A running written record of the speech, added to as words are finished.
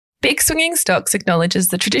Big Swinging Stocks acknowledges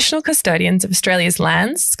the traditional custodians of Australia's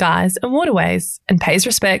lands, skies and waterways and pays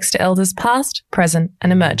respects to elders past, present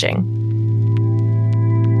and emerging.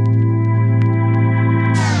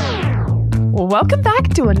 Welcome back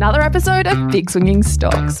to another episode of Big Swinging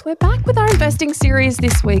Stocks. We're back with our investing series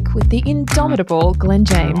this week with the indomitable Glen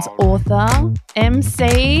James, author,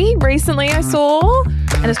 MC. Recently I saw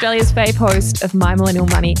and Australia's fave host of My Millennial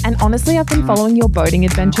Money. And honestly, I've been following your boating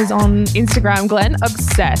adventures on Instagram, Glen.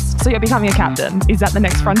 Obsessed. So you're becoming a captain. Is that the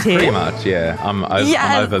next frontier? Pretty much, yeah. I'm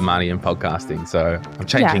over money and podcasting, so I'm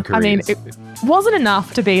changing careers. I mean, it wasn't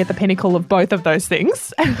enough to be at the pinnacle of both of those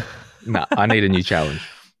things. No, I need a new challenge.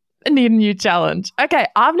 Need a new challenge. Okay,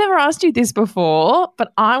 I've never asked you this before,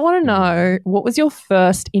 but I want to know, what was your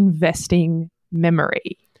first investing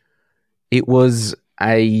memory? It was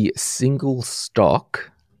a single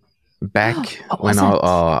stock back when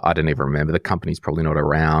I don't even remember. The company's probably not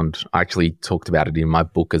around. I actually talked about it in my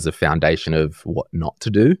book as a foundation of what not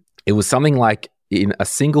to do. It was something like in a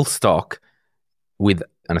single stock with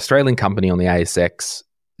an Australian company on the ASX.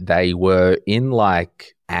 They were in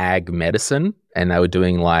like ag medicine. And they were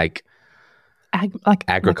doing like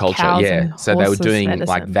agriculture, like so they were doing medicine.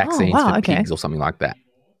 like vaccines for pigs or something like that.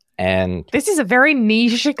 And this is a very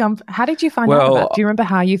niche How did you find out about it? Do you remember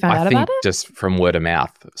how you found out about it? I think just from word of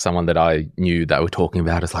mouth. Someone that I knew they were talking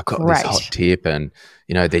about is like, this hot tip, and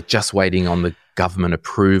you know they're just waiting on the government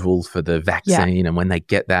approval for the vaccine, and when they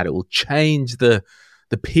get that, it will change the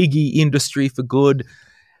piggy industry for good.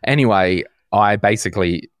 Anyway, I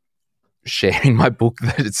basically share in my book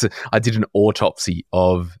that I did an autopsy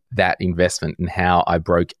of that investment and how I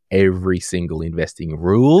broke every single investing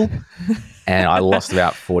rule and I lost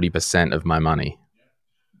about 40% of my money.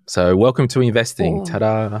 So welcome to investing.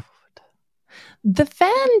 Ta-da. The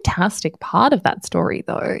fantastic part of that story,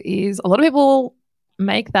 though, is a lot of people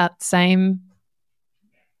make that same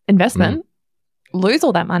investment, lose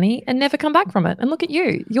all that money and never come back from it. And look at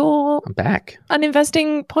you. I'm back. An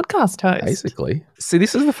investing podcast host. Basically. See,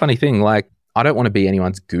 this is the funny thing. Like, I don't want to be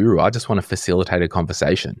anyone's guru. I just want to facilitate a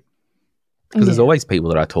conversation. Because there's always people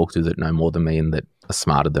that I talk to that know more than me and that are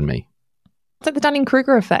smarter than me. It's like the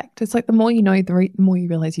Dunning-Kruger effect. It's like the more you know, the more you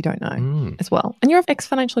realize you don't know as well. And you're an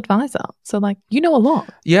ex-financial advisor. So like, you know a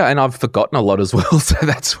lot. Yeah, and I've forgotten a lot as well. So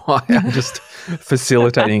that's why I'm just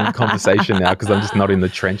facilitating conversation now because I'm just not in the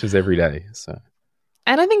trenches every day. So.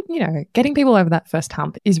 And I think, getting people over that first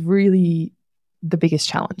hump is really the biggest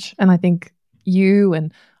challenge. And I think you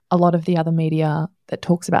and a lot of the other media that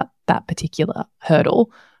talks about that particular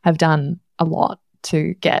hurdle have done a lot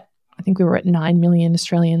to get, I think we were at 9 million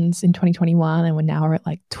Australians in 2021 and we're at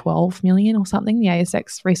like 12 million or something, the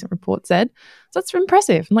ASX recent report said. So that's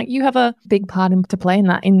impressive. And like you have a big part to play in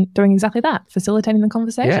that, in doing exactly that, facilitating the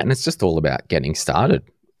conversation. Yeah, and it's just all about getting started.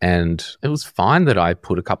 And it was fine that I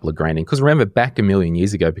put a couple of grand in because remember back a million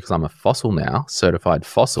years ago, because I'm a fossil now, certified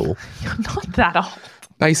fossil. You're not that old.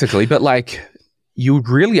 Basically, but like you would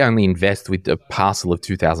really only invest with a parcel of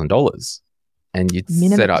 $2,000 and you'd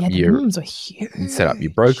set up your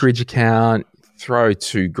brokerage account, throw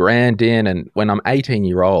 $2,000 in. And when I'm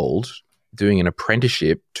 18-year-old doing an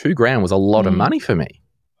apprenticeship, $2,000 was a lot of money for me.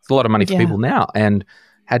 It's a lot of money for people now, and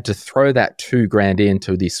had to throw that $2,000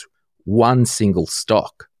 into this one single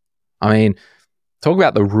stock. I mean, talk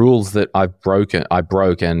about the rules that I broke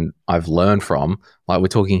and I've learned from. Like we're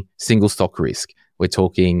talking single stock risk. We're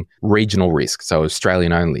talking regional risk, so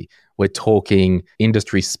Australian only. We're talking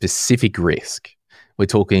industry-specific risk. We're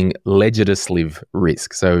talking legislative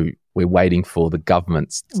risk, so we're waiting for the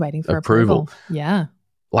government's approval. Yeah.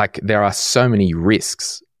 Like there are so many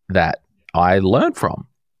risks that I learned from.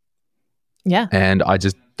 Yeah. And I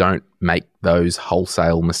just don't make those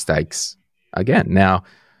wholesale mistakes again. Now,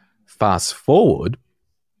 fast forward,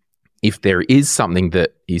 if there is something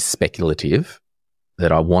that is speculative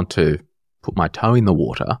that I want to put my toe in the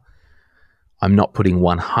water, I'm not putting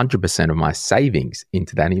 100% of my savings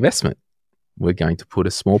into that investment. We're going to put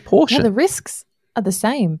a small portion. Yeah, the risks are the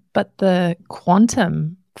same, but the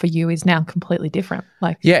quantum for you is now completely different.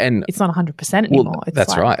 Like, and it's not 100% anymore. It's that's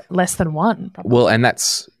like right. Less than 1%. Probably. Well, and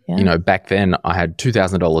that's, back then I had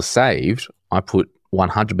 $2,000 saved. I put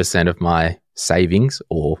 100% of my savings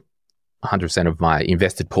or 100% of my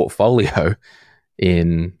invested portfolio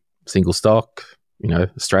in single stock,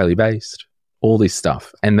 Australia-based, all this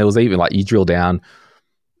stuff. And there was even like you drill down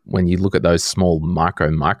when you look at those small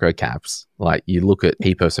micro caps, like you look at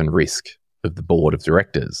key person risk of the board of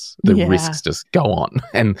directors, the risks just go on.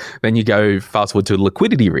 And then you go fast forward to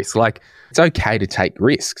liquidity risk. Like it's okay to take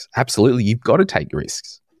risks. Absolutely. You've got to take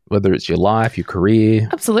risks, whether it's your life, your career,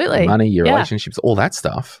 absolutely, your money, your relationships, all that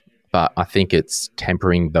stuff. But I think it's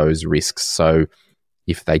tempering those risks. So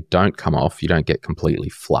If they don't come off, you don't get completely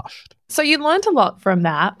flushed. So you learned a lot from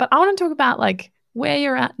that, but I want to talk about like where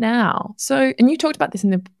you're at now. So, and you talked about this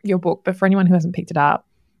in your book, but for anyone who hasn't picked it up,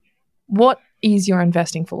 what is your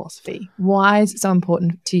investing philosophy? Why is it so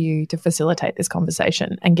important to you to facilitate this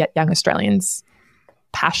conversation and get young Australians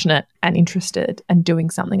passionate and interested and doing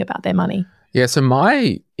something about their money? Yeah, so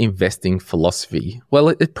my investing philosophy, well,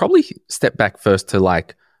 it probably step back first to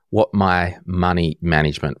like what my money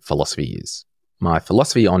management philosophy is. My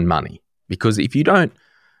philosophy on money. Because if you don't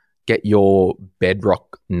get your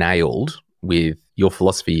bedrock nailed with your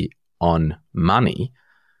philosophy on money,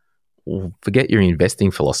 forget your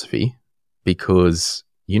investing philosophy, because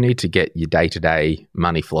you need to get your day-to-day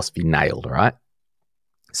money philosophy nailed, right?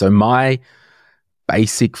 So my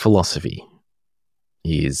basic philosophy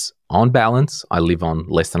is, on balance, I live on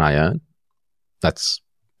less than I earn. That's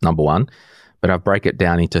number one. But I break it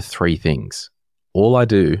down into three things. All I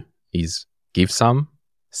do is give some,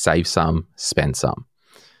 save some, spend some.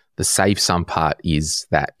 The save some part is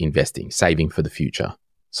that investing, saving for the future.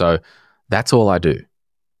 So that's all I do.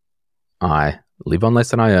 I live on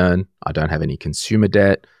less than I earn. I don't have any consumer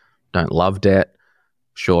debt, don't love debt.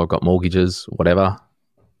 Sure, I've got mortgages, whatever.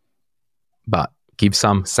 But give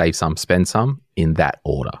some, save some, spend some in that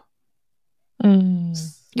order.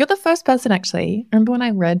 You're the first person, actually. Remember when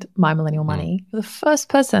I read My Millennial Money? You're the first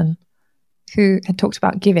person who had talked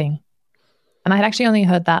about giving. And I had actually only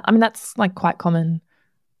heard that. I mean, that's like quite common.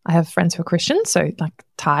 I have friends who are Christians, so like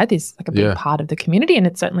tithe is like a big part of the community, and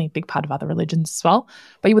it's certainly a big part of other religions as well.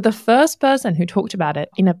 But you were the first person who talked about it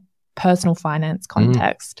in a personal finance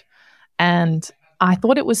context. And I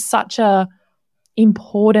thought it was such a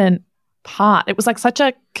important part. It was like such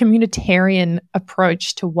a communitarian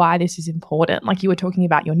approach to why this is important. Like you were talking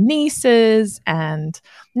about your nieces and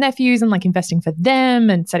nephews and like investing for them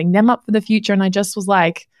and setting them up for the future. And I just was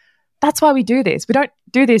like, that's why we do this. We don't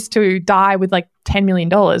do this to die with like $10 million.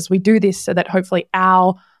 We do this so that hopefully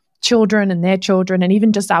our children and their children and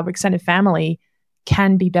even just our extended family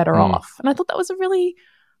can be better off. And I thought that was a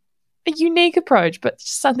unique approach, but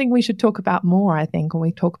something we should talk about more, I think, when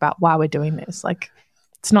we talk about why we're doing this. Like,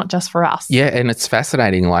 it's not just for us. Yeah, and it's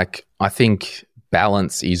fascinating. Like, I think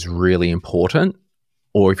balance is really important.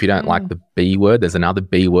 Or if you don't like the B word, there's another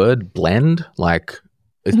B word, blend. Like,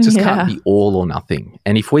 it just can't be all or nothing.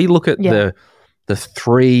 And if we look at the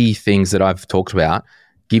three things that I've talked about,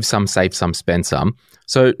 give some, save some, spend some.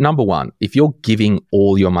 So number one, if you're giving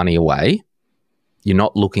all your money away, you're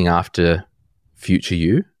not looking after future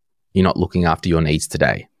you. You're not looking after your needs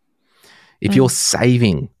today. If you're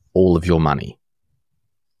saving all of your money,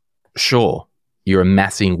 sure, you're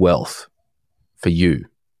amassing wealth for you,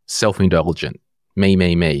 self-indulgent,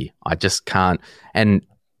 me. I just can't. And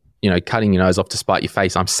cutting your nose off to spite your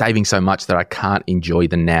face. I'm saving so much that I can't enjoy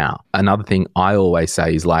the now. Another thing I always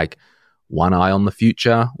say is like one eye on the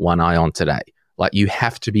future, one eye on today. Like you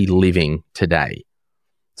have to be living today.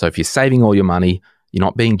 So if you're saving all your money, you're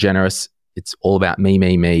not being generous, it's all about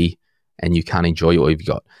me, and you can't enjoy what you've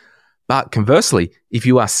got. But conversely, if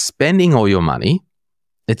you are spending all your money,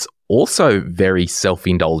 it's also very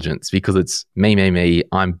self-indulgence because it's me,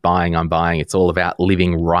 I'm buying. It's all about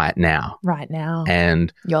living right now. Right now.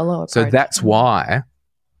 And YOLO approach. So that's why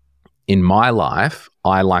in my life,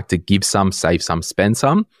 I like to give some, save some, spend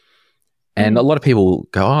some. And a lot of people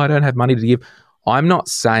go, I don't have money to give. I'm not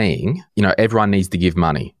saying, everyone needs to give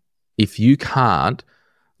money. If you can't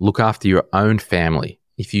look after your own family,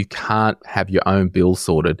 if you can't have your own bills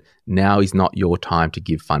sorted, now is not your time to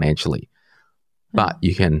give financially. But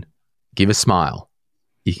you can give a smile.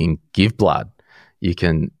 You can give blood. You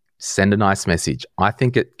can send a nice message. I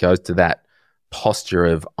think it goes to that posture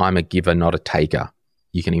of I'm a giver, not a taker.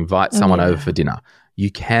 You can invite someone over for dinner.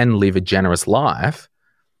 You can live a generous life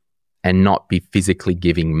and not be physically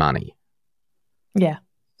giving money. Yeah.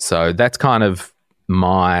 So that's kind of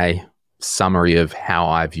my summary of how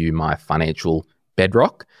I view my financial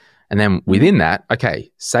bedrock. And then within that,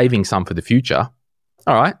 okay, saving some for the future.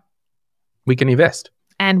 All right, we can invest.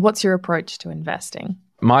 And what's your approach to investing?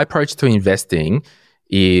 My approach to investing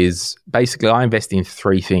is basically I invest in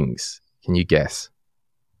three things. Can you guess?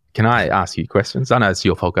 Can I ask you questions? I know it's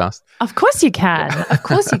your podcast. Of course you can. Of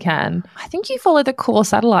course you can. I think you follow the core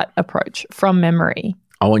satellite approach from memory.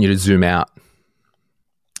 I want you to zoom out.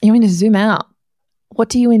 You want to zoom out? What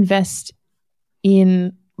do you invest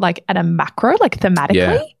in, like at a macro, like thematically?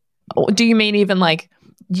 Yeah. Or do you mean even like,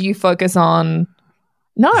 do you focus on...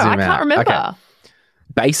 No, I can't remember. Okay.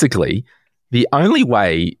 Basically, the only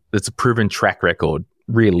way that's a proven track record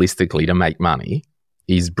realistically to make money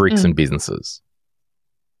is bricks and businesses.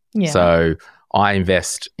 Yeah. So I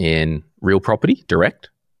invest in real property direct.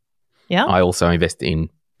 Yeah. I also invest in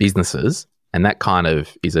businesses, and that kind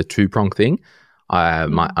of is a two-pronged thing. I have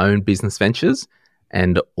my own business ventures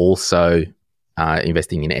and also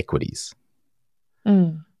investing in equities.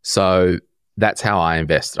 So that's how I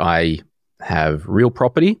invest. I have real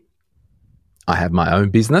property, I have my own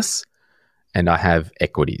business, and I have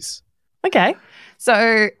equities. Okay.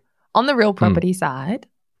 So on the real property side,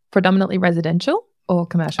 predominantly residential or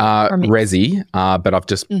commercial? Or resi, but I've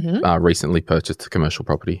just recently purchased a commercial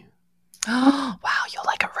property. Oh, wow. You're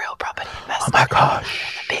like a real property investor. Oh, my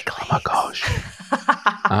gosh. The big leagues. Oh, my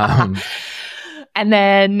gosh. And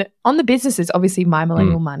then on the businesses, obviously My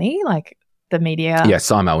Millennial Money, like the media. Yeah,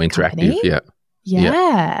 Simo Interactive. Company.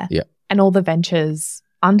 Yeah. And all the ventures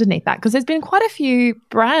underneath that. Because there's been quite a few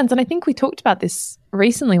brands, and I think we talked about this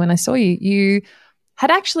recently when I saw you. You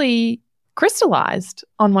had actually crystallized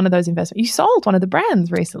on one of those investments. You sold one of the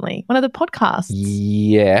brands recently, one of the podcasts.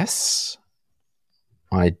 Yes,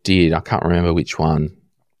 I did. I can't remember which one.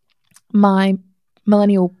 My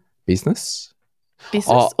Millennial Business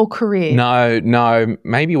or career? No.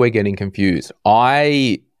 Maybe we're getting confused.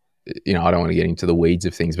 I don't want to get into the weeds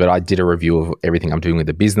of things, but I did a review of everything I'm doing with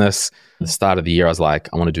the business. At the start of the year, I was like,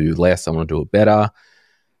 I want to do less. I want to do it better.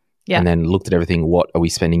 Yeah. And then looked at everything. What are we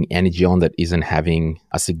spending energy on that isn't having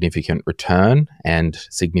a significant return? And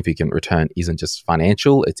significant return isn't just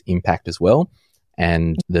financial, it's impact as well.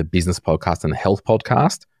 And the business podcast and the health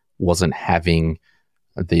podcast wasn't having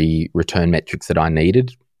the return metrics that I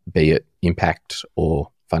needed, be it impact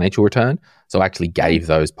or financial return. So I actually gave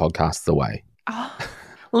those podcasts away. Oh,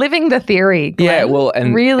 living the theory, Glen. Yeah, well,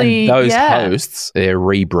 and really, and those hosts, they're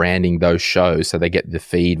rebranding those shows so they get the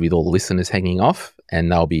feed with all the listeners hanging off,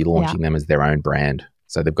 and they'll be launching them as their own brand.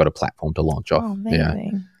 So they've got a platform to launch off. Oh,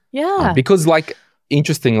 amazing. Yeah. Because,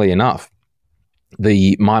 interestingly enough,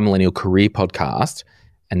 the My Millennial Career podcast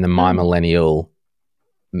and the My Millennial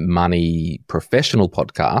Money Professional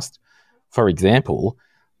podcast, for example,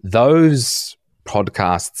 those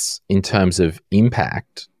podcasts in terms of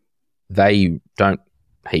impact, they don't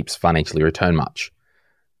heaps financially return much.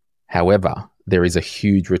 However, there is a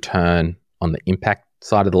huge return on the impact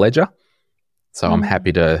side of the ledger. So I'm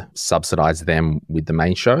happy to subsidize them with the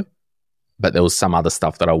main show. But there was some other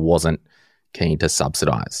stuff that I wasn't keen to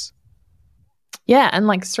subsidize. Yeah, and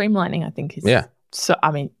streamlining, I think, is so,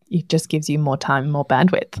 it just gives you more time, more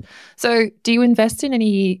bandwidth. So do you invest in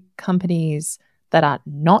any companies that are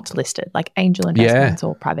not listed, like angel investments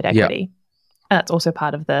or private equity? And that's also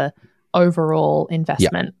part of the overall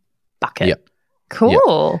investment bucket. Yep.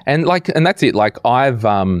 Cool. Yep. And that's it. I've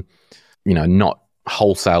not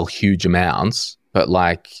wholesale huge amounts, but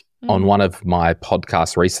on one of my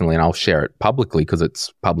podcasts recently, and I'll share it publicly because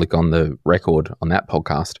it's public on the record on that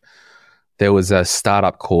podcast, there was a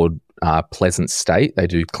startup called Pleasant State. They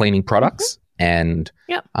do cleaning products and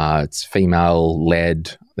it's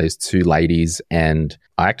female-led. There's two ladies, and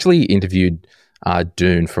I actually interviewed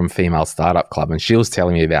Doon from Female Startup Club, and she was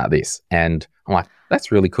telling me about this, and I'm like,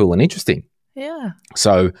 that's really cool and interesting. Yeah.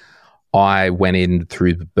 So I went in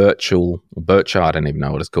through the Bircher, I don't even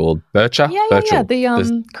know what it's called. Bircher? Yeah. The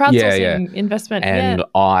crowdsourcing investment. And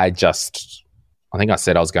I think I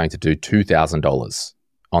said I was going to do $2,000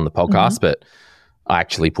 on the podcast, but I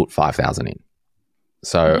actually put $5,000 in.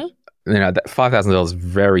 So, that $5,000 is a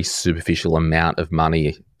very superficial amount of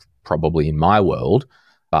money probably in my world,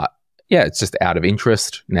 but it's just out of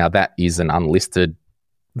interest. Now that is an unlisted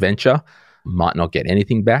venture, might not get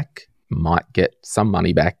anything back, might get some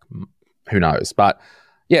money back, who knows? But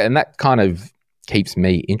and that kind of keeps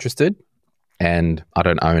me interested. And I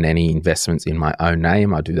don't own any investments in my own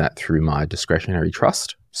name. I do that through my discretionary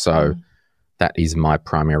trust. So that is my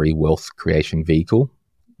primary wealth creation vehicle.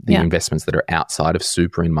 The investments that are outside of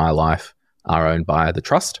super in my life are owned by the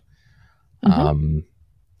trust.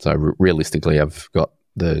 So realistically, I've got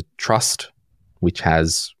the trust, which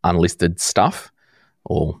has unlisted stuff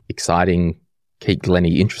or exciting, keep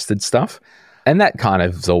Glenny interested stuff. And that kind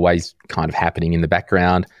of is always kind of happening in the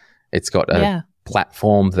background. It's got a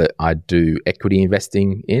platform that I do equity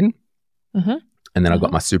investing in. And then I've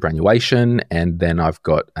got my superannuation, and then I've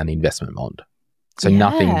got an investment bond. So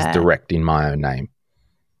nothing's direct in my own name.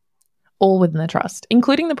 All within the trust,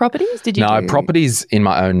 including the properties? No, properties in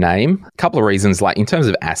my own name. A couple of reasons, in terms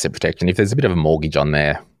of asset protection, if there's a bit of a mortgage on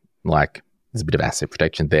there, there's a bit of asset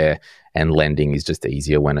protection there, and lending is just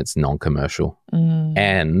easier when it's non-commercial.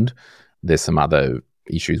 And there's some other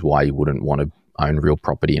issues why you wouldn't want to own real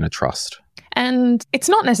property in a trust. And it's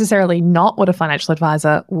not necessarily not what a financial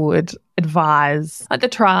advisor would advise. The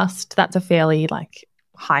trust, that's a fairly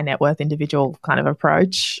high net worth individual kind of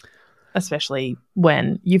approach, especially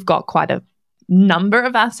when you've got quite a number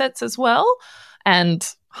of assets as well. And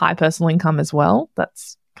high personal income as well.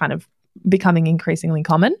 That's kind of becoming increasingly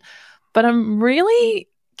common. But I'm really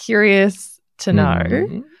curious to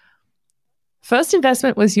know, first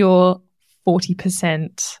investment was your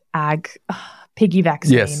 40% ag piggy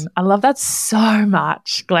vaccine. Yes. I love that so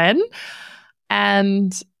much, Glen.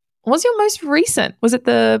 And what was your most recent? Was it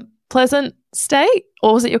the Pleasant State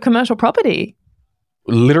or was it your commercial property?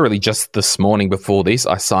 Literally just this morning before this,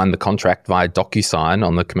 I signed the contract via DocuSign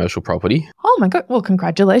on the commercial property. Oh my God. Well,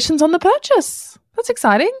 congratulations on the purchase. That's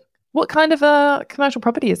exciting. What kind of a commercial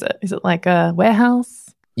property is it? Is it like a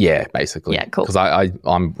warehouse? Yeah, basically. Yeah, cool. Because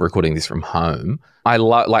I'm recording this from home. I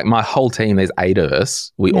like my whole team, there's 8 of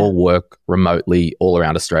us. We all work remotely all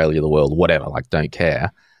around Australia, the world, whatever, like don't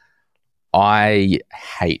care. I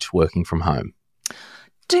hate working from home.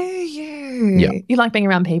 Do you? Yeah. You like being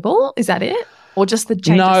around people? Is that it? Or just the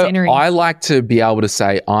change of scenery? No, I like to be able to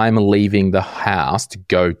say I'm leaving the house to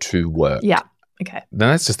go to work. Yeah. Okay. Then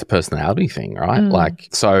that's just a personality thing, right? Like,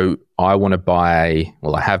 so I want to I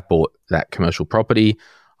have bought that commercial property.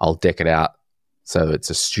 I'll deck it out so it's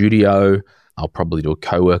a studio. I'll probably do a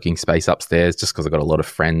co-working space upstairs just because I've got a lot of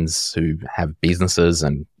friends who have businesses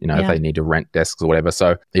and, if they need to rent desks or whatever.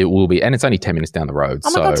 So it will be, and it's only 10 minutes down the road.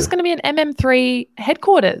 Oh my God, it's going to be an MM3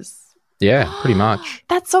 headquarters. Yeah, pretty much.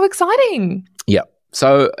 That's so exciting. Yeah.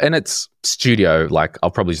 So, and it's studio, like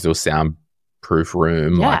I'll probably just do a soundproof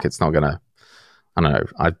room. Yeah. Like it's not going to, I don't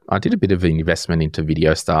know. I did a bit of an investment into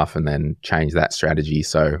video stuff and then changed that strategy.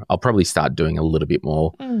 So I'll probably start doing a little bit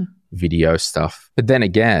more video stuff. But then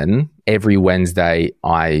again, every Wednesday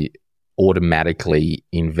I automatically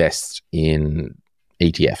invest in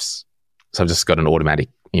ETFs. So I've just got an automatic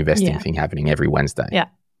investing thing happening every Wednesday. Yeah.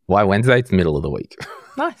 Why Wednesday? It's the middle of the week.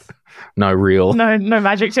 Nice. No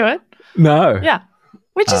magic to it. No. Yeah.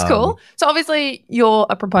 Which is cool. So obviously you're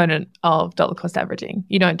a proponent of dollar cost averaging.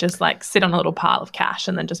 You don't just like sit on a little pile of cash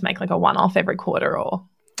and then just make like a one-off every quarter or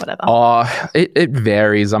whatever. It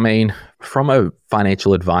varies. I mean, from a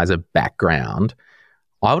financial advisor background,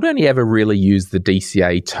 I would only ever really use the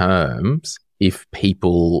DCA terms if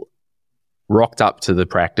people rocked up to the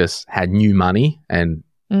practice, had new money. And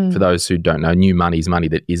for those who don't know, new money is money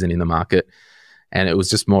that isn't in the market. And it was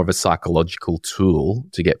just more of a psychological tool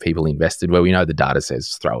to get people invested where we know the data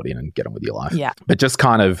says throw it in and get on with your life. Yeah. But just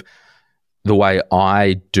kind of the way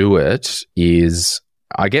I do it is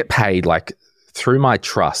I get paid like through my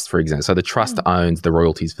trust, for example. So the trust owns the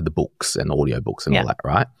royalties for the books and audio books and all that,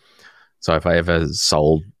 right? So if I ever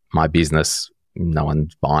sold my business, no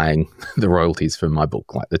one's buying the royalties for my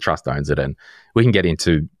book. Like the trust owns it. And we can get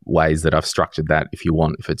into ways that I've structured that if you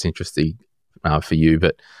want, if it's interesting for you.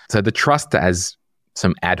 But so the trust has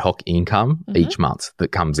some ad hoc income each month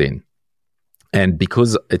that comes in. And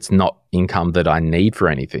because it's not income that I need for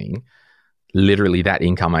anything, literally that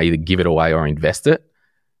income, I either give it away or invest it.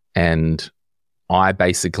 And I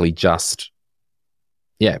basically just,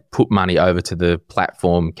 put money over to the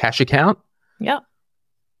platform cash account. Yeah.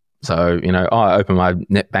 So, I open my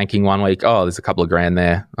net banking one week. Oh, there's a couple of grand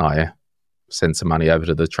there. Oh, yeah. Send some money over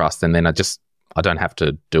to the trust. And then I don't have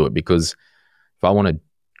to do it because if I want to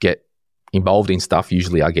get involved in stuff,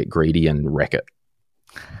 usually I get greedy and wreck it.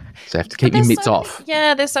 So I have to keep your mitts off.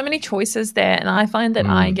 Yeah, there's so many choices there. And I find that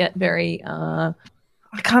I get very, I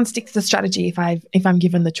can't stick to the strategy if I'm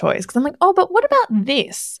given the choice because I'm like, oh, but what about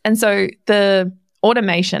this? And so the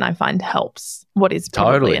automation I find helps what is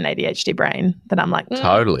probably an ADHD brain that I'm like,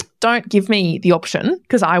 don't give me the option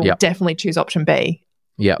because I will definitely choose option B.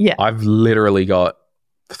 Yeah. I've literally got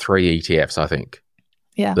 3 ETFs, I think,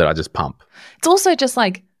 that I just pump. It's also just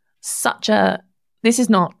like this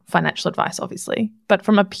is not financial advice, obviously, but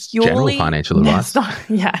from a purely... General financial advice.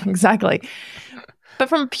 Exactly. But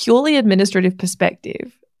from a purely administrative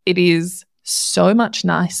perspective, it is so much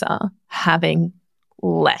nicer having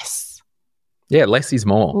less. Yeah, less is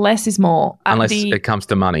more. Less is more. Unless it comes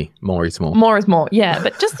to money, more is more. More is more, yeah.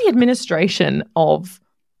 But just the administration of,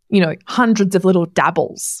 hundreds of little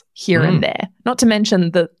dabbles here and there, not to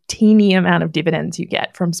mention the teeny amount of dividends you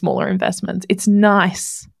get from smaller investments. It's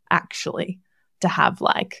nice, actually, to have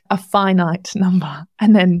like a finite number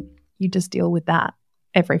and then you just deal with that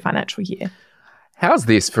every financial year. How's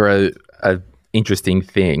this for a interesting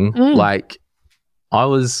thing? Like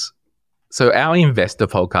so our investor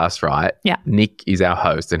podcast, right? Yeah. Nick is our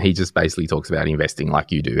host and he just basically talks about investing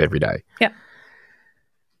like you do every day. Yeah.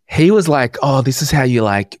 He was like, oh, this is how you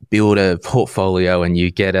like build a portfolio and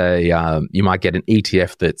you get you might get an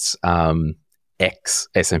ETF that's X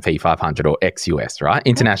S&P 500 or X US, right?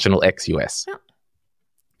 International X US. Yeah.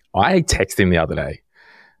 I texted him the other day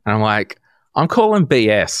and I'm like, I'm calling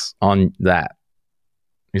BS on that.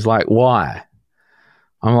 He's like, why?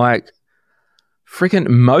 I'm like, freaking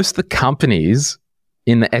most of the companies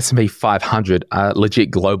in the S&P 500 are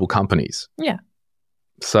legit global companies. Yeah.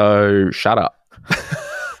 So shut up.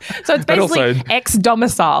 So it's basically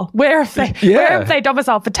ex-domicile. Where have they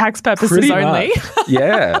domiciled for tax purposes Pretty only? much.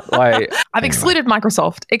 Yeah. I've excluded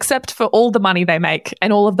Microsoft, except for all the money they make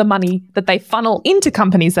and all of the money that they funnel into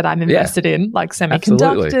companies that I'm invested in, like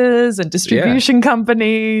semiconductors and distribution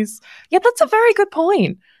companies. Yeah, that's a very good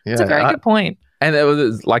point. It's a very good point. And it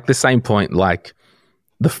was like the same point, like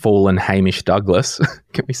the fallen Hamish Douglas.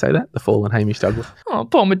 Can we say that? The fallen Hamish Douglas? Oh,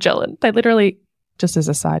 poor Magellan. They literally, just as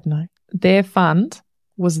a side note, their fund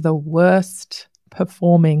was the worst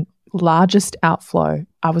performing, largest outflow.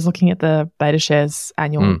 I was looking at the Beta Shares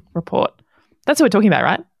annual report. That's what we're talking about,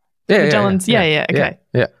 right? Yeah. Magellan's, okay.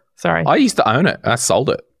 Yeah. Sorry. I used to own it. I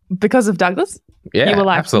sold it. Because of Douglas? Yeah, you were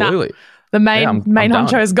like, absolutely. Nah, the main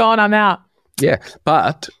honcho is gone. I'm out. Yeah,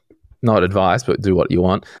 but not advice, but do what you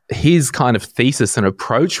want. His kind of thesis and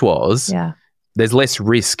approach was there's less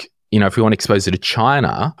risk. You know, if we want to expose it to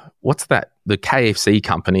China, what's that? The KFC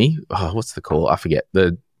company, what's the call? I forget.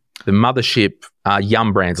 The mothership,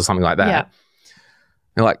 Yum Brands or something like that. Yeah.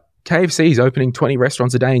 They're like, KFC is opening 20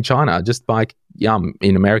 restaurants a day in China. Just buy Yum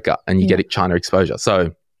in America and you get China exposure.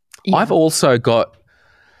 So I've also got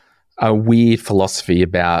a weird philosophy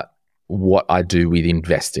about what I do with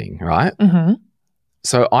investing, right? Mm-hmm.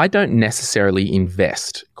 So I don't necessarily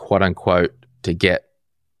invest, quote unquote, to get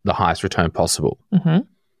the highest return possible. Mm-hmm.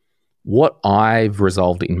 What I've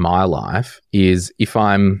resolved in my life is if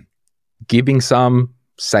I'm giving some,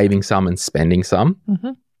 saving some, and spending some,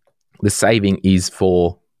 the saving is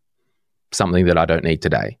for something that I don't need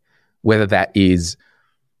today, whether that is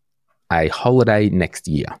a holiday next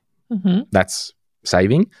year. Mm-hmm. That's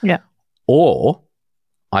saving. Yeah. Or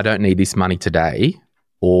I don't need this money today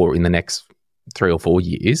or in the next 3 or 4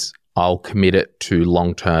 years. I'll commit it to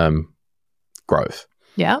long-term growth.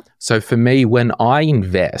 Yeah. So for me, when I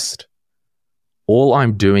invest, all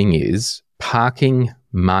I'm doing is parking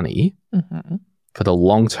money for the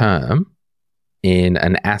long term in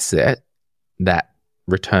an asset that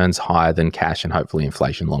returns higher than cash and hopefully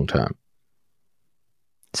inflation long term.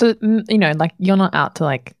 So, you know, like you're not out to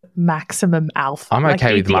like maximum alpha. I'm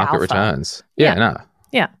okay with market returns.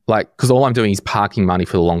 Yeah. Like, because all I'm doing is parking money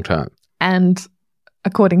for the long term. And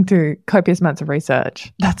according to copious amounts of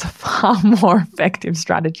research, that's a far more effective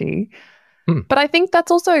strategy. But I think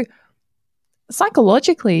that's also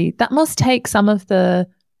psychologically, that must take some of the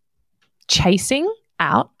chasing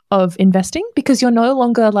out of investing because you're no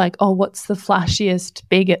longer like, oh, what's the flashiest,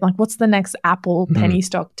 biggest, like what's the next Apple penny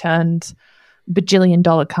stock turned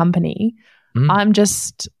bajillion-dollar company? I'm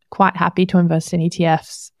just quite happy to invest in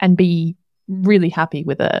ETFs and be really happy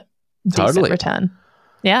with a decent return.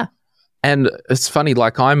 Yeah. And it's funny,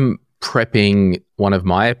 like I'm prepping one of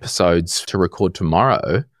my episodes to record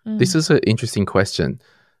tomorrow. This is an interesting question.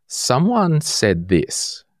 Someone said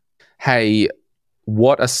this, hey,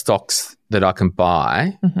 what are stocks that I can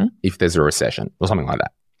buy if there's a recession or something like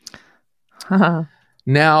that?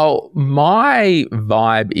 Now, my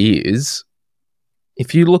vibe is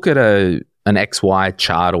if you look at an XY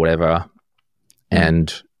chart or whatever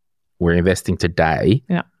and we're investing today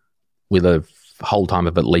with a whole time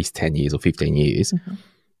of at least 10 years or 15 years,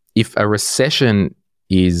 if a recession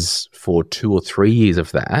is for 2 or 3 years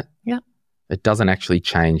of that, it doesn't actually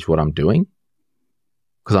change what I'm doing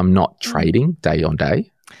because I'm not trading day on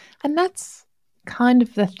day. And that's kind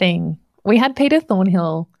of the thing. We had Peter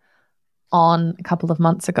Thornhill on a couple of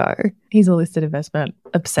months ago. He's a listed investment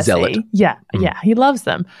obsessee. Zealot. Yeah, he loves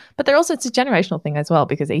them. But they're also, it's a generational thing as well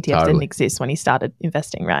because ETFs didn't exist when he started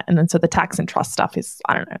investing, right? And then so the tax and trust stuff is,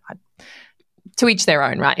 I don't know, to each their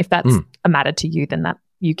own, right? If that's a matter to you, then that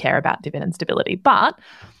you care about dividend stability. But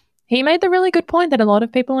he made the really good point that a lot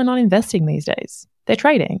of people are not investing these days. They're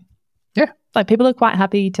trading. Yeah. Like people are quite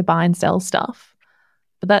happy to buy and sell stuff,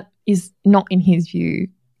 but that is not, in his view,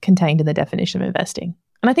 contained in the definition of investing.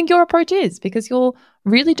 And I think your approach is because you're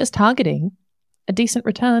really just targeting a decent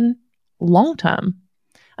return long term.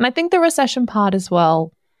 And I think the recession part as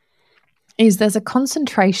well is there's a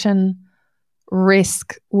concentration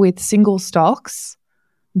risk with single stocks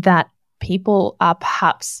that people are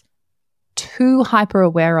perhaps too hyper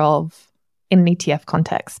aware of in an ETF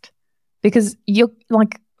context because you're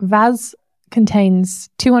like VAS contains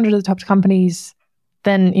 200 of the top companies,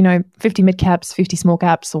 then, 50 mid caps, 50 small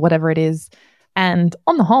caps or whatever it is. And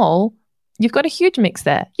on the whole, you've got a huge mix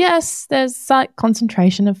there. Yes, there's slight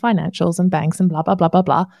concentration of financials and banks and blah, blah, blah, blah,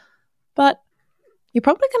 blah. But you're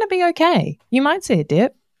probably going to be okay. You might see a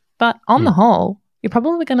dip, but on the whole, you're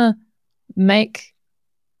probably going to make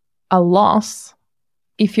a loss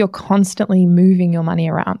if you're constantly moving your money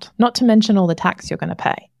around, not to mention all the tax you're going to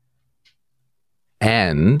pay.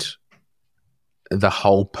 And the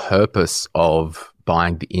whole purpose of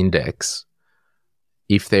buying the index,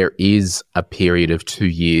 if there is a period of 2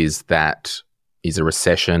 years that is a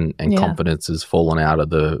recession and confidence has fallen out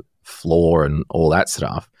of the floor and all that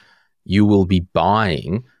stuff, you will be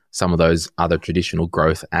buying some of those other traditional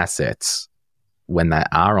growth assets when they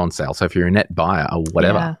are on sale. So if you're a net buyer or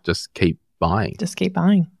whatever, just keep buying. Just keep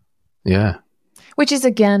buying. Yeah. Which is,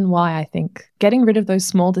 again, why I think getting rid of those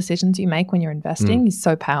small decisions you make when you're investing is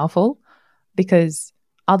so powerful, because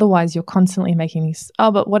otherwise you're constantly making these,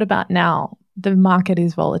 but what about now? The market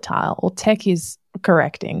is volatile, or tech is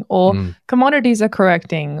correcting, or commodities are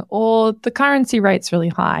correcting, or the currency rate's really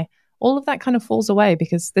high. All of that kind of falls away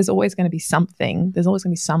because there's always going to be something. There's always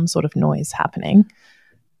going to be some sort of noise happening.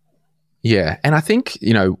 Yeah. And I think,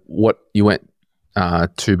 what you went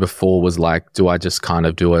to before was like, do I just kind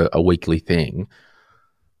of do a weekly thing?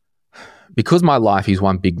 Because my life is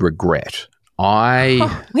one big regret. We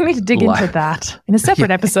need to dig into that in a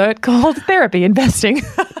separate episode called Therapy Investing.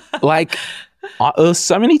 There's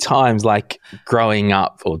so many times growing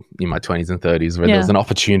up or in my 20s and 30s where there was an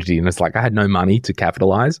opportunity and it's like I had no money to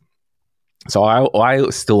capitalize. So I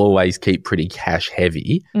still always keep pretty cash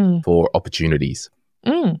heavy for opportunities.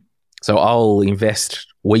 So I'll invest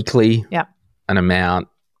weekly an amount.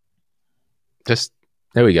 Just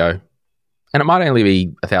there we go. And it might only be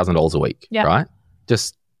 $1,000 a week, right?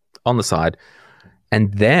 Just on the side.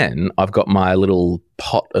 And then I've got my little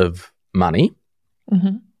pot of money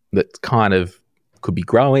that kind of could be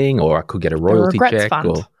growing, or I could get a royalty check. Fund.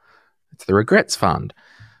 Or it's the regrets fund.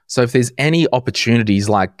 So if there's any opportunities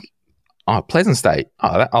Pleasant State,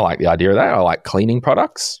 I like the idea of that. I like cleaning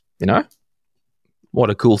products, What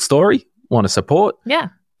a cool story. Want to support? Yeah.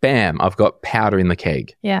 Bam, I've got powder in the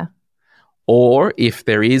keg. Yeah. Or if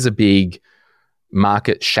there is a big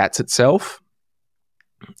market shats itself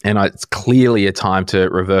and it's clearly a time to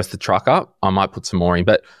reverse the truck up, I might put some more in.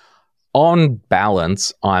 But on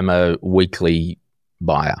balance, I'm a weekly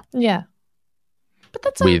buyer. Yeah. But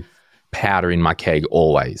that's with powder in my keg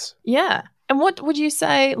always. Yeah. And what would you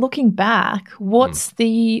say, looking back, what's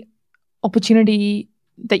the opportunity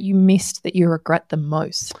that you missed that you regret the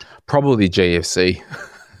most? Probably GFC.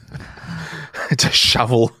 To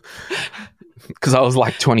shovel. Because I was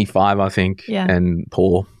 25, I think, and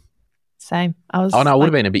poor. Same. I was. Oh, no, I would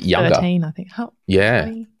have been a bit younger. 13, I think. Oh, yeah.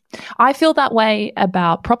 20. I feel that way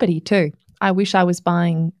about property too. I wish I was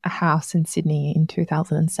buying a house in Sydney in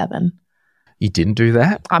 2007. You didn't do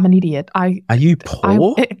that? I'm an idiot. Are you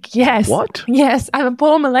poor? Yes. What? Yes, I'm a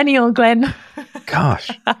poor millennial, Glen.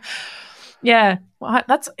 Gosh. Yeah. Well,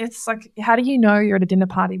 it's like, how do you know you're at a dinner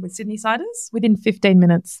party with Sydney-siders? Within 15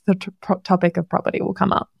 minutes, the topic of property will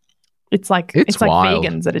come up. It's like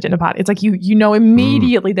vegans at a dinner party. It's like you know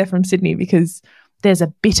immediately they're from Sydney because there's a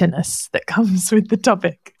bitterness that comes with the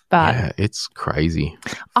topic. But yeah, it's crazy.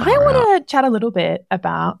 I want to chat a little bit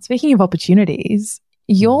about, speaking of opportunities,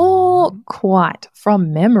 you're quite,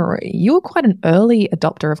 from memory, you were quite an early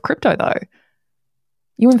adopter of crypto though.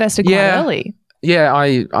 You invested quite early. Yeah,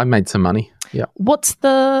 I made some money. Yeah. What's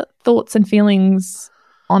the thoughts and feelings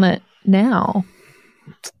on it now?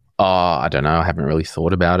 Oh, I don't know. I haven't really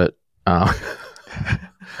thought about it. I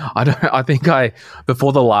think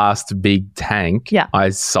before the last big tank, I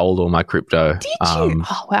sold all my crypto. Did you?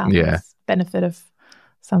 Oh, wow. Yeah. Benefit of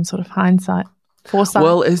some sort of hindsight. Foresight.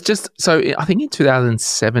 Well, it's just, so I think in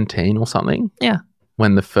 2017 or something. Yeah.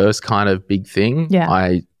 When the first kind of big thing,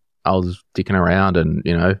 I was dicking around and,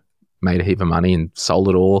 made a heap of money and sold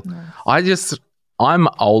it all. Nice. I'm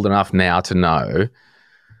old enough now to know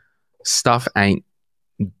stuff ain't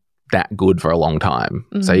that good for a long time.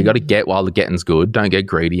 So you got to get while the getting's good. Don't get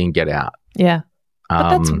greedy and get out. Yeah.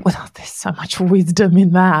 But there's so much wisdom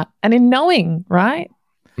in that and in knowing, right?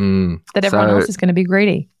 That everyone else is going to be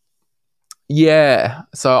greedy. Yeah.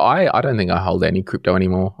 So I don't think I hold any crypto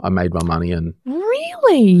anymore. I made my money and...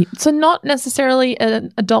 Really? So not necessarily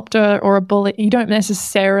an adopter or a bully. You don't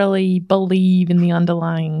necessarily believe in the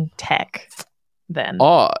underlying tech then?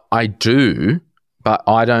 Oh, I do, but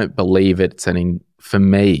I don't believe it's for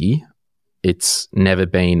me, it's never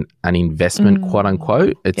been an investment, quote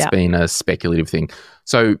unquote. It's been a speculative thing.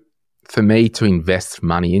 So for me to invest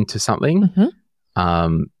money into something,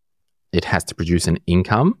 it has to produce an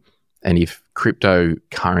income. And if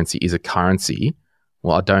cryptocurrency is a currency,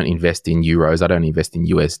 well, I don't invest in euros. I don't invest in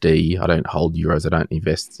USD. I don't hold euros. I don't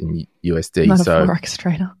invest in USD. Not a Forex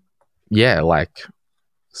trader. Yeah,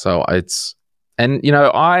 so it's, and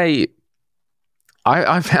I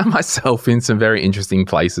found myself in some very interesting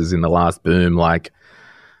places in the last boom.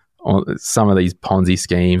 on some of these Ponzi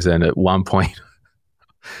schemes, and at one point,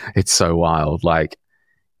 it's so wild. Like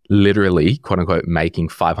literally, quote unquote, making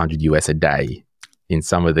 $500 a day in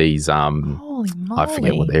some of these. Holy moly. I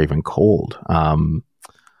forget what they're even called.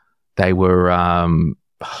 They were.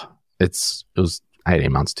 It was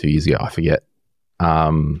 18 months, 2 years ago. I forget.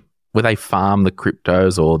 Where they farm the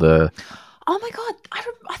cryptos or the. Oh my God!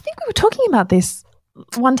 I think we were talking about this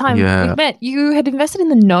one time we met. You had invested in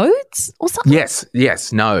the nodes or something. Yes,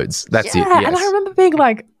 nodes. That's it. Yes. And I remember being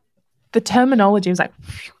like, the terminology was like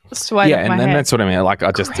straight off my head. And that's what I mean. Like,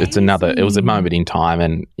 it was a moment in time,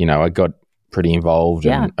 and I got pretty involved.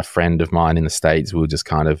 And a friend of mine in the States, we were just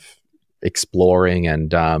kind of exploring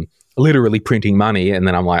and literally printing money. And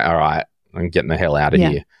then I'm like, all right, I'm getting the hell out of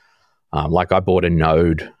here. Like I bought a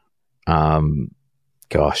node.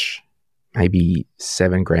 Maybe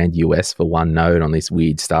 $7,000 US for one node on this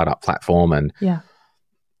weird startup platform. And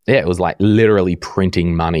it was like literally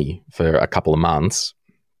printing money for a couple of months,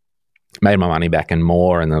 made my money back and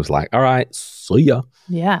more. And I was like, all right, see ya.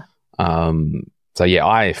 Yeah.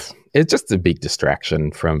 It's just a big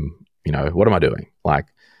distraction from, what am I doing? Like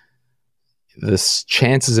the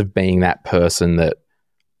chances of being that person that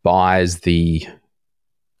buys the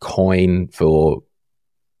coin for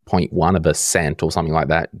 0.1 of a cent or something like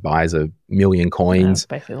that, buys 1 million coins.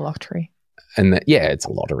 Basically a lottery. And it's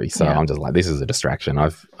a lottery. So I'm just like, this is a distraction.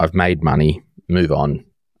 I've made money, move on.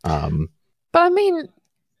 But I mean,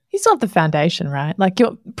 you still have the foundation, right? Like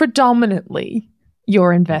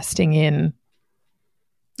you're investing in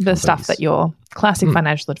the stuff that your classic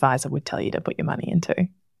financial advisor would tell you to put your money into,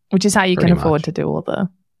 which is how you can afford to do all the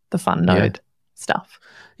fun node stuff.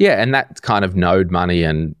 Yeah, and that kind of node money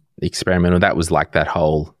and experimental, that was like that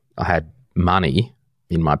whole, I had money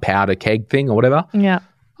in my powder keg thing or whatever. Yeah.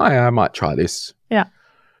 I might try this. Yeah.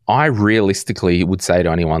 I realistically would say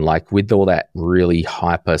to anyone, like with all that really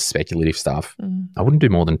hyper speculative stuff, I wouldn't do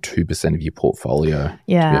more than 2% of your portfolio, to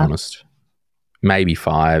be honest. Maybe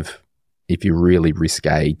 5 if you're really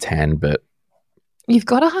risque, 10, but. You've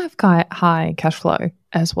got to have high cash flow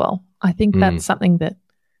as well. I think that's something that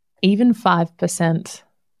even 5%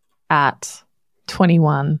 at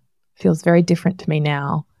 21 feels very different to me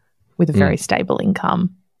now with a very stable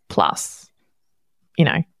income plus,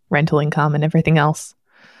 rental income and everything else.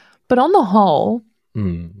 But on the whole,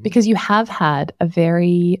 because you have had a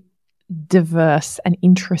very diverse and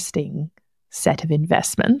interesting set of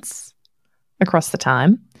investments across the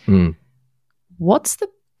time, what's the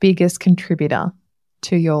biggest contributor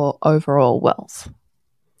to your overall wealth?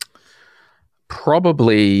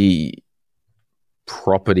 Probably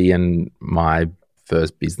property and my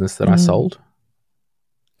first business that I sold.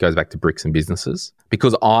 Goes back to bricks and businesses.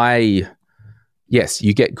 Because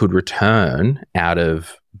you get good return out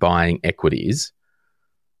of buying equities,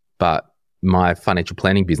 but my financial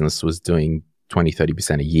planning business was doing 20,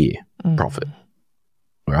 30% a year profit,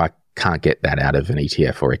 where I can't get that out of an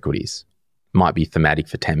ETF or equities. Might be thematic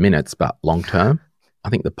for 10 minutes, but long term, I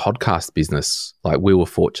think the podcast business, like we were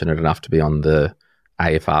fortunate enough to be on the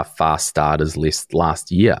AFR Fast Starters list last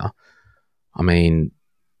year. I mean,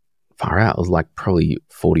 far out, it was like probably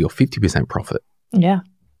 40 or 50% profit. Yeah.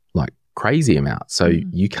 Like crazy amount. So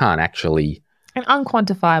you can't actually. An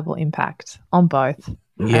unquantifiable impact on both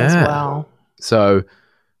as well. So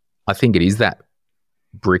I think it is that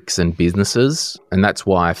bricks and businesses. And that's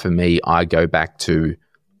why for me, I go back to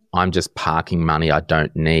I'm just parking money I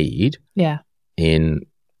don't need in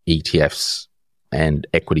ETFs and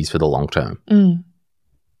equities for the long term. And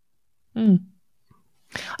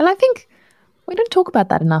I think we don't talk about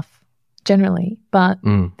that enough generally, but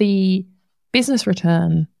the business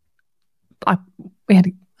return, we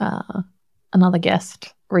had another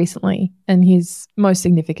guest recently, and his most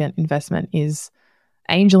significant investment is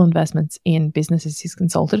angel investments in businesses he's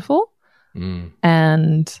consulted for,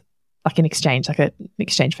 and like an exchange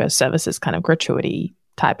for services kind of gratuity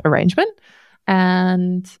type arrangement.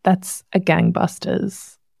 And that's a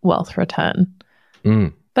gangbusters wealth return.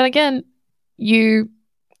 But again,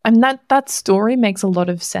 that story makes a lot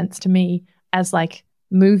of sense to me as like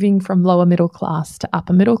moving from lower middle class to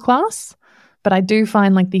upper middle class. But I do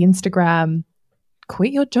find like the Instagram,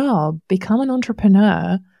 quit your job, become an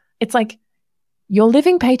entrepreneur. It's like you're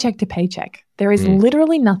living paycheck to paycheck. There is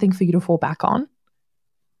literally nothing for you to fall back on.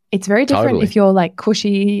 It's very different if you're like cushy,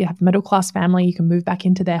 you have a middle class family, you can move back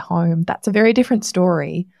into their home. That's a very different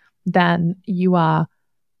story than you are,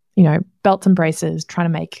 belts and braces trying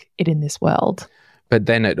to make it in this world. But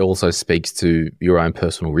then it also speaks to your own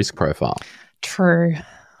personal risk profile. True.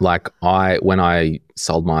 Like when I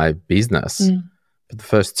sold my business, for the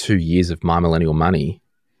first 2 years of my Millennial money,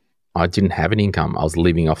 I didn't have an income. I was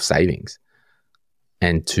living off savings.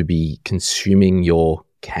 and to be consuming your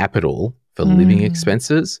capital for living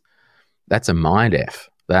expenses, that's a mind F.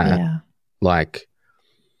 Like,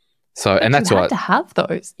 so, and that's why what you had to have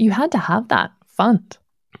those. You had to have that fund.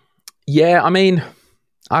 Yeah, I mean,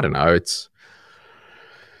 I don't know. It's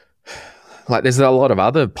like there's a lot of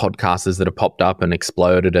other podcasters that have popped up and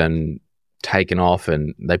exploded and taken off,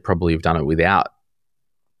 and they probably have done it without,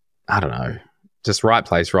 I don't know, just right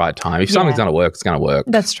place, right time. If something's going to work, it's going to work.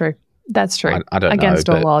 That's true. That's true. I don't Against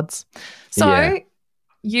know. Against all odds. So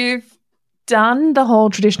you've done the whole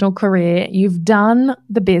traditional career. You've done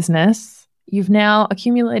the business. You've now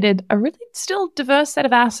accumulated a really still diverse set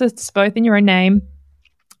of assets, both in your own name.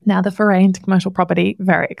 Now the foray into commercial property,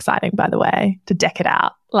 very exciting, by the way, to deck it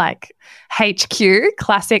out. Like HQ,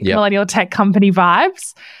 classic millennial tech company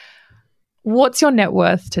vibes. What's your net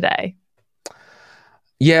worth today?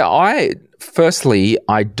 Yeah, I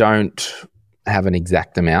don't have an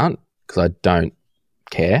exact amount because I don't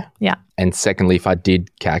care. Yeah. And secondly, if I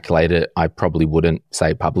did calculate it, I probably wouldn't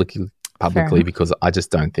say publicly because I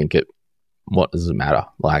just don't think what does it matter?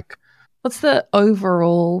 Like, what's the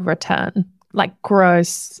overall return? Like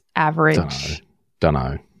gross average? Don't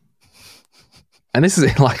know. And this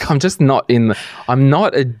is like, I'm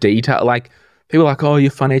not a detail. Like people are like, oh,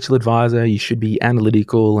 you're a financial advisor. You should be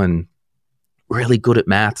analytical and really good at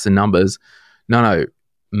maths and numbers. No.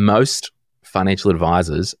 Most financial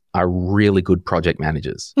advisors are really good project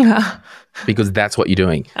managers because that's what you're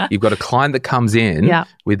doing. You've got a client that comes in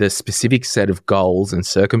with a specific set of goals and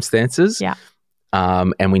circumstances. Yeah.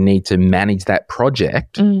 And we need to manage that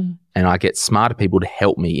project. And I get smarter people to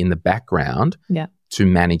help me in the background to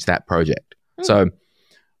manage that project. So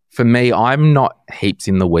for me, I'm not heaps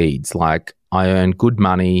in the weeds. Like I earn good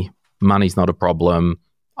money. Money's not a problem.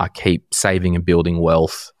 I keep saving and building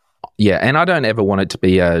wealth. Yeah. And I don't ever want it to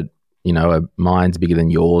be a mine's bigger than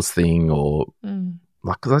yours thing or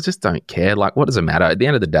like, because I just don't care. Like, what does it matter? At the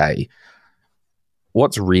end of the day,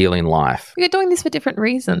 what's real in life? You're doing this for different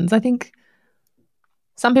reasons. I think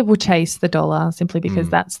some people chase the dollar simply because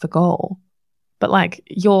that's the goal. But like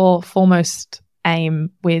your foremost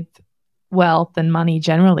aim with wealth and money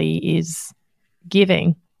generally is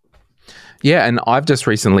giving. Yeah, and I've just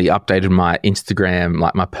recently updated my Instagram,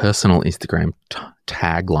 like my personal Instagram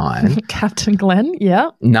tagline. Captain Glen, yeah.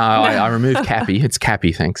 No, I removed Cappy. It's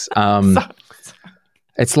Cappy, thanks.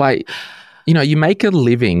 It's like, you make a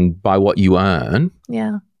living by what you earn.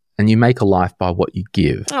 Yeah. And you make a life by what you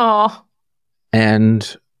give. Oh.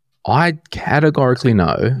 And I categorically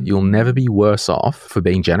know you'll never be worse off for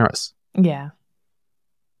being generous. Yeah.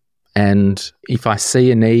 And if I see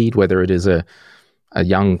a need, whether it is a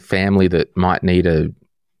young family that might need a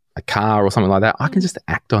car or something like that, I can just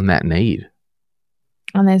act on that need.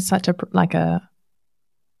 And there's such a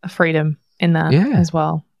freedom in that as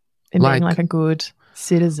well, in being like a good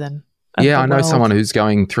citizen. Yeah, I know someone who's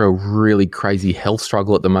going through a really crazy health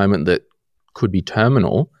struggle at the moment that could be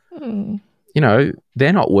terminal.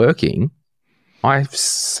 They're not working. I've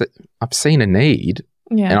seen a need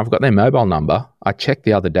and I've got their mobile number. I checked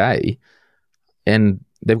the other day and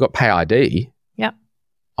they've got Pay ID. Yeah.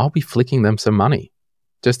 I'll be flicking them some money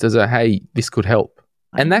just as hey, this could help.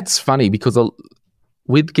 And that's funny because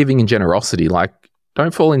with giving and generosity, like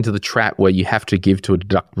don't fall into the trap where you have to give to a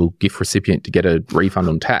deductible gift recipient to get a refund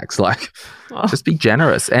on tax. Like just be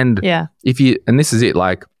generous. And and this is it,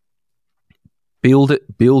 like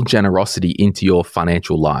build generosity into your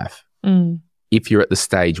financial life. If you're at the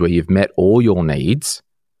stage where you've met all your needs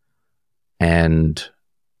and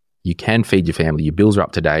you can feed your family, your bills are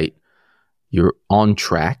up to date, you're on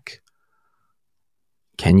track,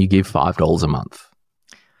 can you give $5 a month?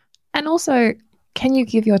 And also, can you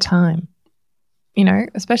give your time?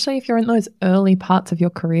 Especially if you're in those early parts of your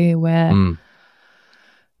career where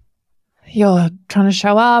you're trying to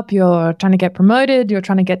show up, you're trying to get promoted, you're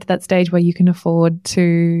trying to get to that stage where you can afford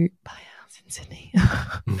to buy a house in Sydney.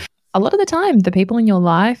 A lot of the time, the people in your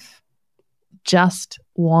life just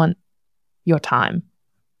want your time.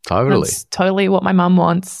 Totally. That's totally what my mum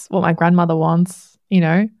wants, what my grandmother wants,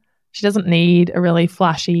 She doesn't need a really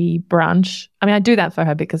flashy brunch. I mean, I do that for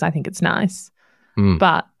her because I think it's nice.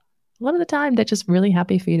 But a lot of the time, they're just really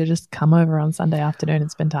happy for you to just come over on Sunday afternoon and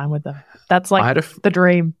spend time with them. That's like the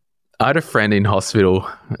dream. I had a friend in hospital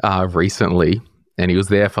recently and he was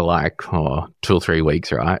there for like 2 or 3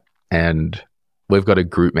 weeks, right? And we've got a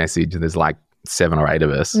group message and there's like 7 or 8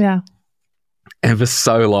 of us. Yeah. And for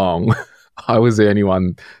so long, I was the only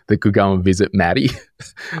one that could go and visit Maddie.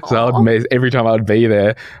 So every time I'd be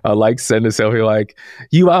there, I'd like send a selfie like,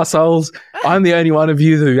 you assholes, I'm the only one of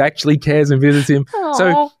you who actually cares and visits him. Aww.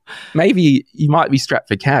 So maybe you might be strapped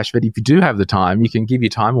for cash, but if you do have the time, you can give your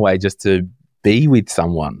time away just to be with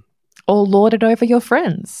someone. Or lord it over your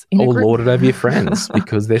friends. Lord it over your friends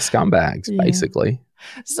because they're scumbags, basically.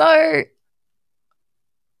 So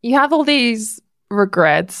you have all these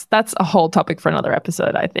regrets. That's a whole topic for another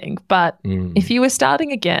episode, I think. But if you were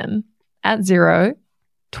starting again at 0,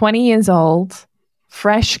 20 years old,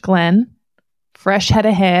 fresh Glen, fresh head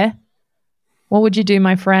of hair, what would you do,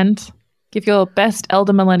 my friend? Give your best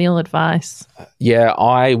elder millennial advice. Yeah,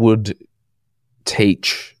 I would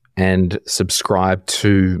teach and subscribe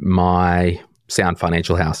to my Sound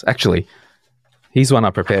Financial House. Actually, here's one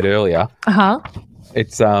I prepared earlier.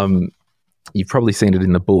 It's you've probably seen it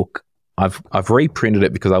in the book. I've reprinted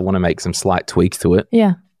it because I want to make some slight tweaks to it.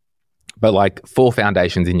 Yeah. But like 4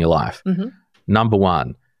 foundations in your life. Number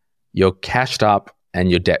 1, you're cashed up and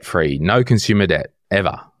you're debt free. No consumer debt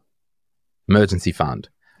ever. Emergency fund.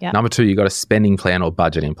 Yep. Number 2, you got a spending plan or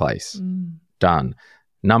budget in place. Done.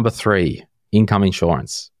 Number 3, income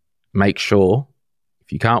insurance. Make sure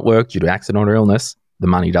if you can't work due to accident or illness, the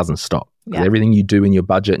money doesn't stop. Because everything you do in your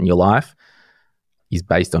budget and your life is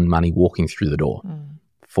based on money walking through the door.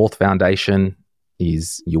 4th foundation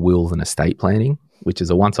is your wills and estate planning, which is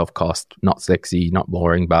a once-off cost, not sexy, not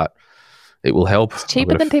boring, but it will help. It's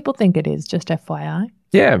cheaper than people think it is, just FYI.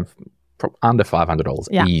 Yeah, under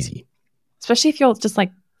 $500, easy. Especially if you're just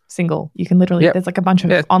like single. You can literally, there's like a bunch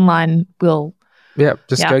of online will. Yeah,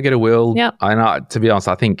 just go get a will. Yeah. I know, to be honest,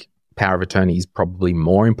 I think power of attorney is probably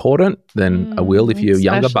more important than a will if you're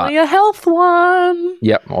younger. But a health one.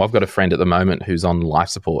 Yeah, well, I've got a friend at the moment who's on life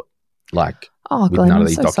support. Like, with Glen, none of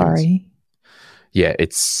these documents. Sorry. Yeah,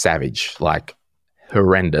 it's savage, like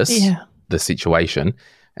horrendous. The situation,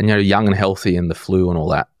 and young and healthy, and the flu and all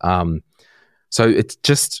that. So it's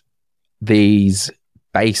just these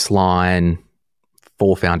baseline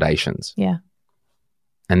 4 foundations. Yeah,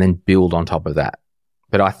 and then build on top of that.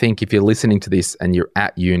 But I think if you're listening to this and you're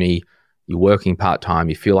at uni, you're working part-time,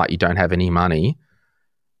 you feel like you don't have any money,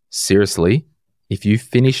 seriously, if you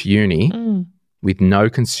finish uni with no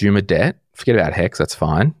consumer debt, forget about HEX, that's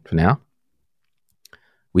fine for now.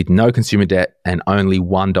 With no consumer debt and only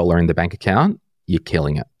 $1 in the bank account, you're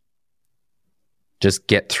killing it. Just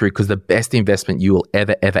get through, because the best investment you will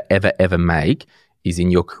ever make is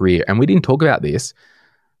in your career. And we didn't talk about this,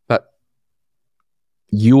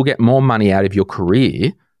 you will get more money out of your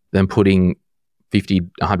career than putting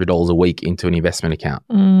 $50, $100 a week into an investment account.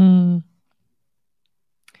 And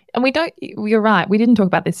you're right, we didn't talk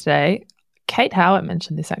about this today. Kate Howard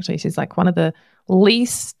mentioned this actually. She's like, one of the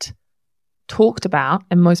least talked about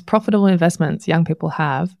and most profitable investments young people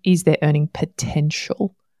have is their earning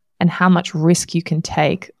potential and how much risk you can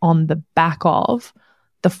take on the back of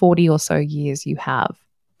the 40 or so years you have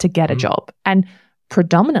to get a job, and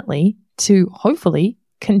predominantly to hopefully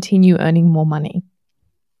continue earning more money.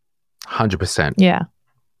 100%. Yeah.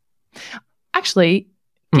 Actually,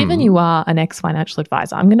 given you are an ex-financial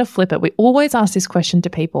advisor, I'm going to flip it. We always ask this question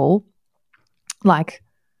to people, like,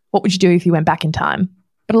 what would you do if you went back in time?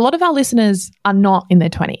 But a lot of our listeners are not in their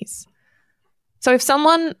 20s. So if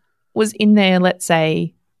someone was in their, let's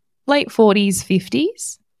say, late 40s,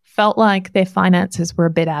 50s, felt like their finances were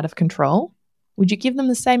a bit out of control, would you give them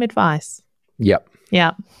the same advice? Yep.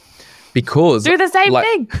 Yeah. Because do the same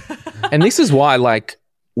thing. And this is why, like,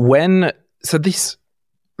 the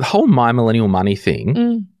whole My Millennial Money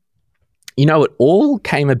thing, it all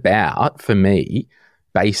came about for me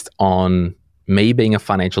based on me being a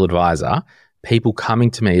financial advisor, people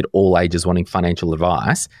coming to me at all ages wanting financial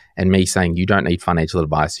advice, and me saying, you don't need financial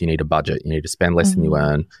advice, you need a budget, you need to spend less than you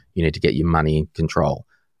earn, you need to get your money in control.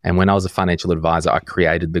 And when I was a financial advisor, I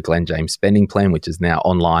created the Glen James spending plan, which is now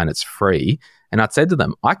online, it's free. And I'd said to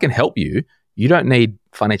them, I can help you. You don't need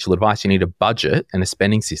financial advice. You need a budget and a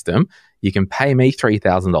spending system. You can pay me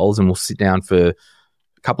 $3,000 and we'll sit down for a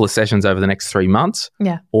couple of sessions over the next 3 months.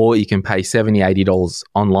 Yeah. Or you can pay $70, $80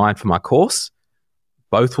 online for my course.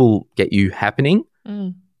 Both will get you happening,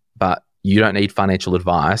 but you don't need financial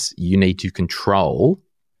advice. You need to control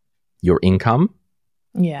your income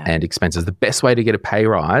and expenses. The best way to get a pay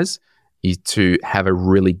rise is to have a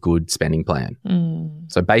really good spending plan.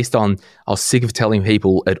 So based on, I was sick of telling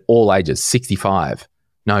people at all ages, 65,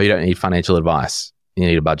 no, you don't need financial advice. You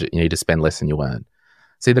need a budget. You need to spend less than you earn.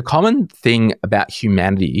 See, the common thing about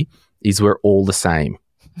humanity is we're all the same.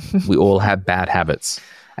 We all have bad habits.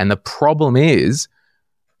 And the problem is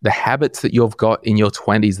the habits that you've got in your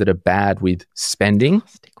 20s that are bad with spending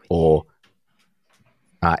or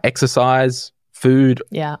exercise, food,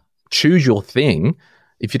 choose your thing.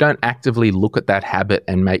 If you don't actively look at that habit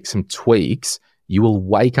and make some tweaks, you will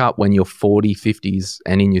wake up when you're 40, 50s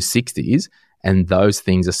and in your 60s and those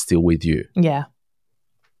things are still with you. Yeah.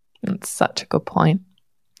 That's such a good point.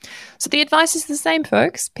 So the advice is the same,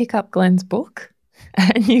 folks. Pick up Glen's book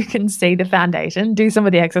and you can see the foundation, do some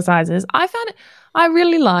of the exercises. I found it, I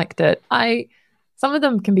really liked it. Some of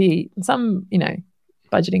them can be,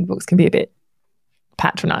 budgeting books can be a bit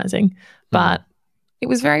patronizing, but it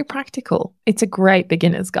was very practical. It's a great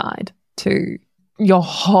beginner's guide to your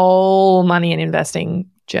whole money and investing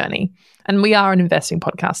journey. And we are an investing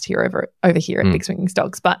podcast here over here at Big Swinging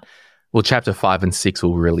Stocks, but chapter 5 and 6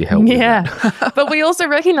 will really help. Yeah. But we also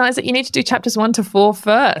recognize that you need to do chapters 1 to 4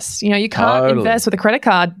 first. You can't invest with a credit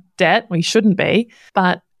card debt. We shouldn't be.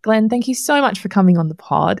 But Glen, thank you so much for coming on the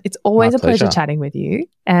pod. It's always a pleasure chatting with you.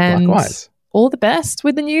 And likewise. All the best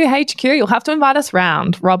with the new HQ. You'll have to invite us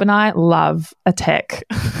round. Rob and I love a tech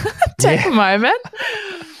moment.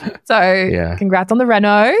 So congrats on the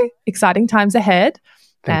reno. Exciting times ahead.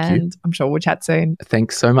 Thank you. I'm sure we'll chat soon.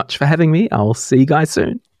 Thanks so much for having me. I'll see you guys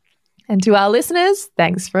soon. And to our listeners,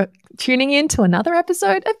 thanks for tuning in to another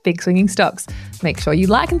episode of Big Swinging Stocks. Make sure you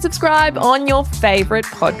like and subscribe on your favourite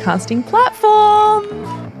podcasting platform.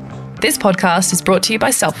 This podcast is brought to you by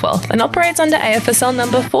Self-Wealth and operates under AFSL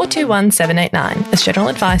number 421789 as general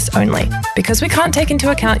advice only. Because we can't take into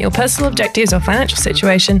account your personal objectives or financial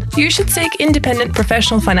situation, you should seek independent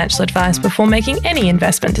professional financial advice before making any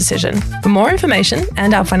investment decision. For more information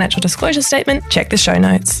and our financial disclosure statement, check the show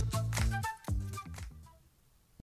notes.